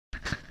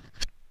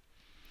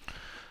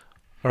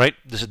Alright,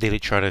 this is a daily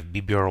chart of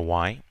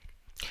BBRY.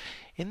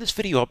 In this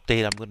video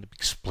update, I'm going to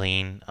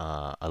explain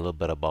a little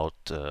bit about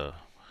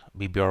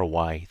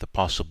BBRY, the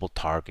possible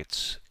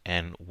targets,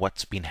 and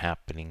what's been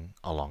happening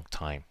a long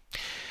time.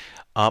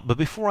 But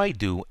before I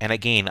do, and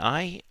again,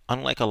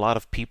 unlike a lot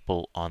of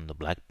people on the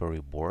BlackBerry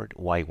board,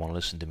 why you want to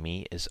listen to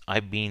me is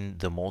I've been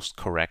the most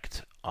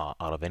correct out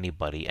of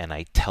anybody, and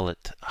I tell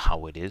it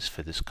how it is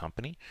for this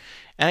company.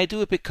 And I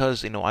do it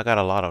because, I got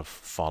a lot of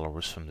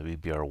followers from the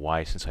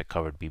BBRY since I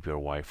covered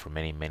BBRY for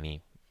many,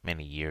 many,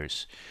 many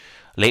years.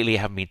 Lately,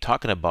 I haven't been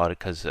talking about it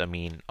because,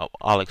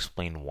 I'll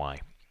explain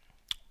why.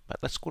 But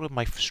let's go to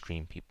my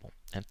stream, people,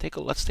 and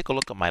let's take a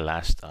look at my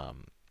last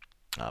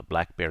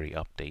BlackBerry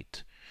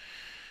update.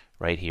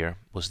 Right here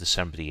was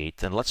December the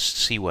 8th, and let's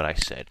see what I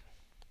said.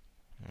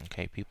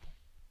 Okay, people.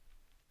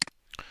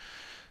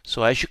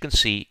 So as you can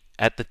see,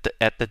 at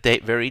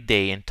the very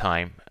day and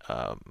time,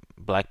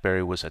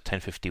 BlackBerry was at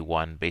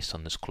 1051 based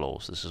on this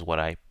close. This is what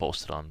I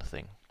posted on the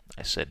thing.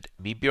 I said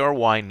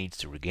BBRY needs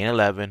to regain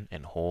 11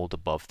 and hold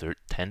above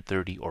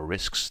 1030 or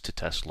risks to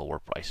test lower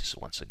prices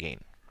once again.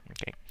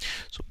 Okay,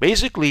 so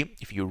basically,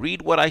 if you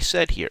read what I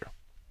said here,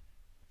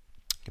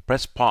 you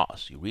press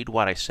pause, you read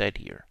what I said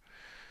here,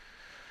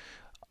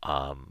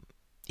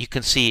 you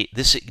can see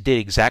this did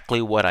exactly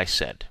what I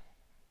said.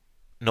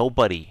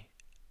 Nobody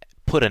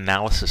put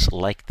analysis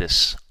like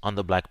this on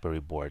the BlackBerry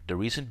board. The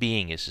reason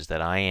being is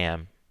that I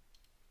am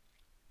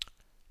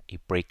a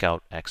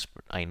breakout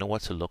expert. I know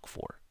what to look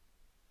for.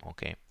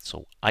 Okay,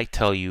 so I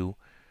tell you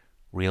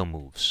real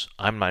moves.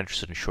 I'm not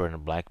interested in shorting a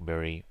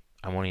BlackBerry.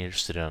 I'm only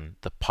interested in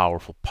the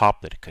powerful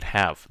pop that it could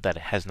have that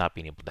it has not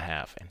been able to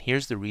have. And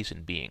here's the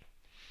reason being.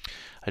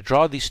 I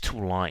draw these two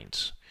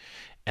lines,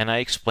 and I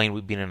explain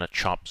we've been in a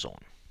chop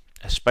zone,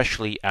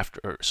 especially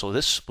after. So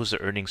this was the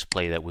earnings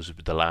play that was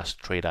the last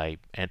trade I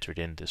entered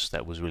in this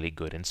that was really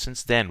good. And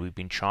since then, we've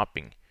been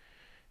chopping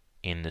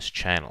in this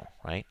channel,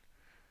 right?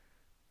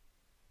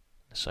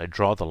 So I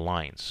draw the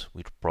lines.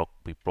 We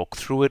broke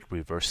through it,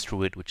 reversed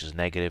through it, which is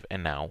negative,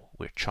 and now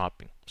we're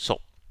chopping. So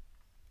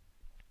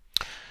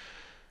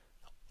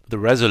the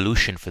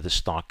resolution for this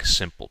stock is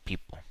simple,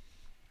 people.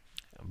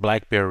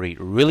 BlackBerry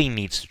really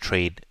needs to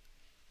trade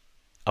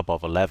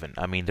above 11.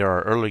 I mean, there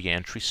are early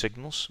entry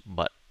signals,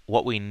 but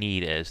what we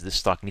need is this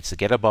stock needs to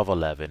get above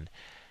 11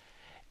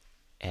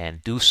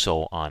 and do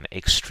so on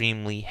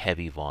extremely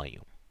heavy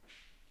volume.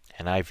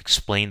 And I've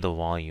explained the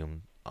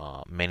volume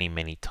many,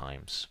 many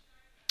times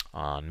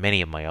on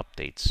many of my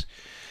updates.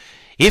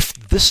 If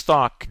this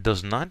stock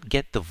does not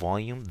get the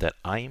volume that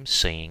I am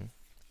saying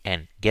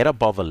and get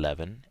above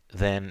 11,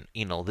 then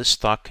this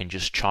stock can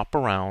just chop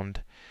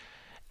around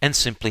and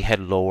simply head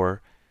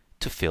lower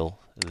to fill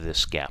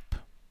this gap.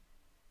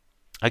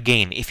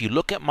 Again, if you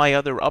look at my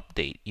other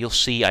update, you'll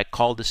see I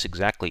call this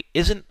exactly.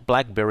 Isn't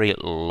BlackBerry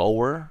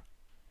lower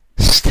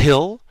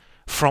still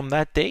from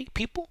that day,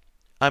 people?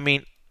 I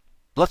mean,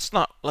 let's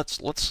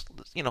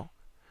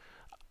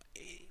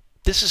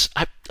this is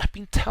I've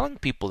been telling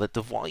people that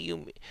the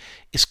volume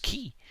is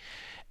key.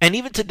 And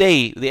even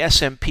today, the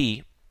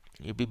S&P,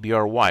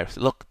 BBRY,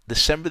 look,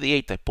 December the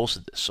 8th, I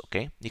posted this,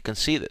 okay? You can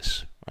see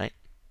this, right?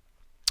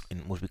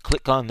 And when we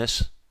click on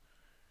this,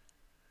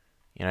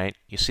 right,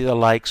 you see the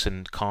likes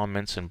and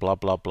comments and blah,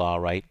 blah, blah,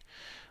 right?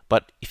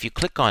 But if you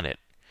click on it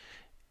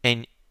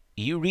and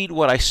you read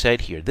what I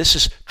said here, this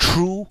is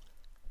true,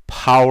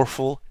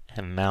 powerful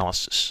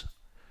analysis.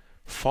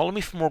 Follow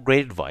me for more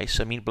great advice.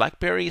 I mean,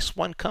 BlackBerry is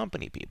one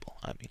company, people.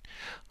 I mean,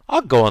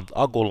 I'll go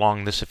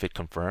along this if it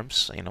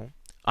confirms.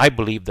 I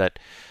believe that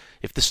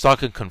if the stock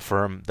can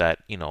confirm that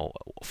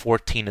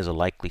 14 is a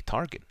likely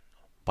target,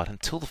 but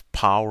until the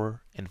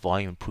power and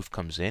volume proof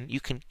comes in,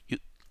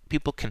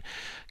 people can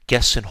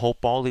guess and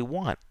hope all they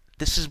want.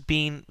 This is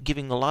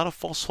giving a lot of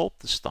false hope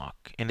to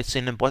stock, and it's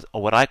in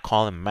what I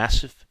call a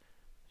massive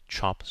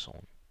chop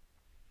zone.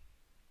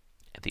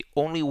 And the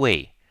only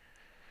way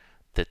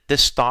that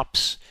this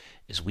stops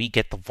is we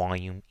get the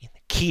volume in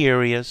the key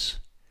areas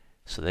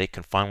so they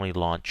can finally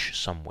launch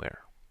somewhere.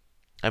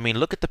 I mean,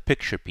 look at the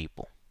picture,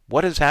 people.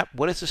 What is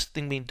this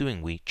thing been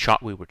doing? We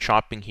were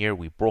chopping here.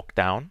 We broke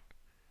down,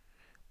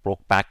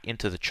 broke back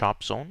into the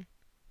chop zone,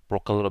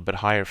 broke a little bit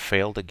higher,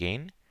 failed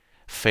again.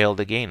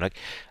 Like,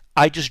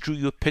 I just drew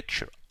you a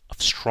picture of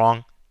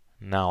strong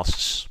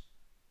analysis.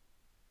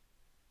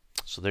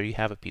 So there you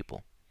have it,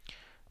 people.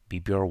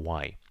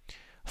 BBRY.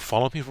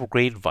 Follow me for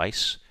great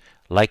advice.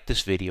 Like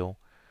this video.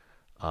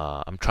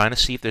 I'm trying to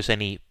see if there's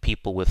any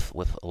people with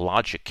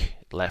logic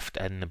left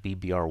in the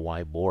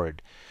BBRY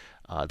board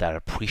that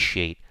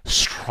appreciate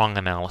strong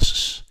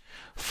analysis.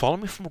 Follow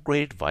me for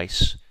great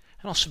advice,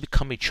 and also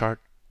become a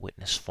chart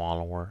witness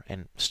follower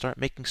and start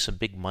making some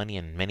big money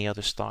in many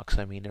other stocks.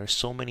 I mean, there are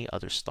so many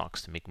other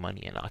stocks to make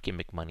money in. I can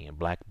make money in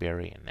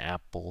BlackBerry and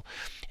Apple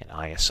and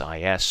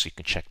ISIS. You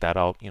can check that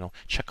out.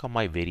 Check out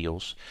my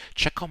videos.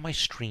 Check out my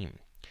stream.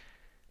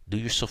 Do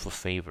yourself a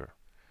favor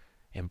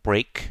and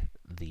break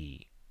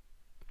the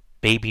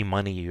baby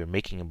money you're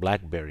making in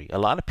BlackBerry. A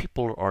lot of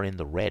people are in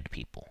the red,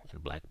 people, in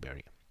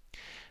BlackBerry.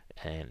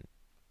 And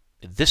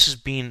there's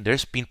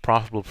been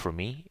profitable for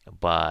me,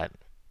 but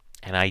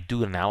and I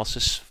do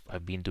analysis.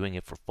 I've been doing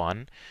it for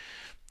fun,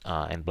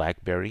 and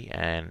BlackBerry,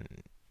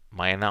 and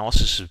my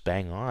analysis is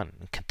bang on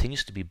and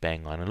continues to be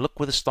bang on. And look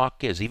where the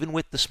stock is, even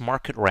with this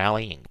market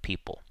rallying,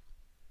 people.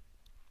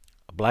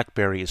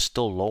 BlackBerry is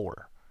still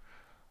lower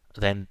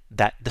than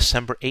that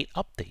December 8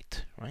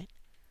 update, right?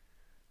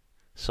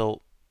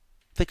 So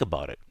think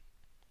about it.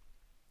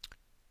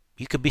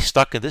 You could be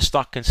stuck in this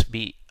stock can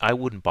be. I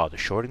wouldn't bother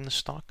shorting the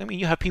stock. I mean,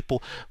 you have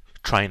people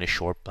trying to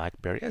short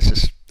BlackBerry. It's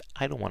just,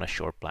 I don't want to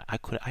short Black.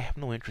 I have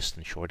no interest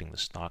in shorting the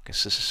stock.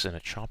 This is in a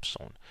chop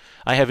zone.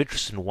 I have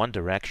interest in one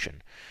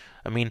direction.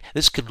 I mean,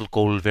 this could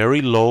go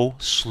very low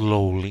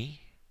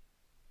slowly,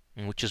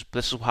 which is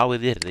this is how it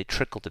did. They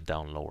trickled it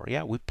down lower.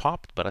 Yeah, we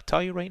popped, but I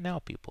tell you right now,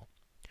 people,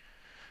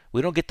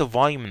 we don't get the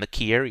volume in the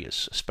key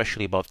areas,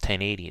 especially above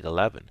 1080 at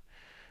 11.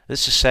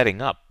 This is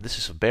setting up. This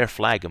is a bear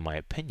flag, in my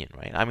opinion,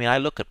 right? I mean, I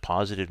look at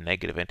positive,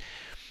 negative, and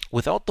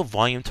without the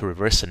volume to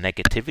reverse the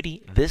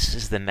negativity, this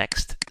is the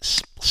next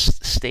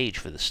stage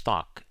for the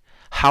stock.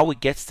 How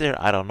it gets there,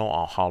 I don't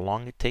know how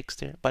long it takes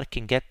there, but it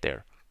can get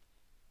there.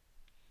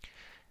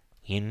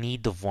 You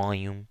need the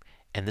volume,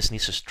 and this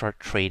needs to start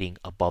trading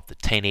above the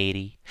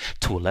 1080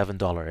 to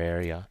 $11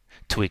 area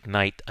to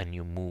ignite a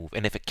new move.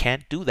 And if it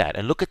can't do that,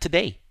 and look at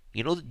today,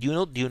 do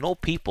you know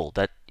people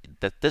that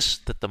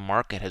the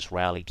market has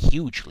rallied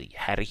hugely,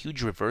 had a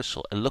huge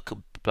reversal, and look at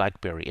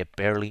BlackBerry, it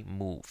barely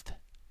moved.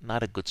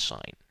 Not a good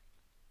sign.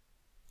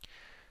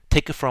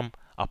 Take it from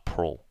a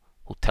pro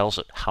who tells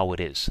it how it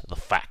is, the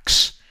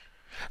facts.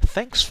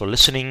 Thanks for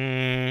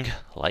listening.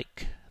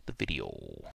 Like the video.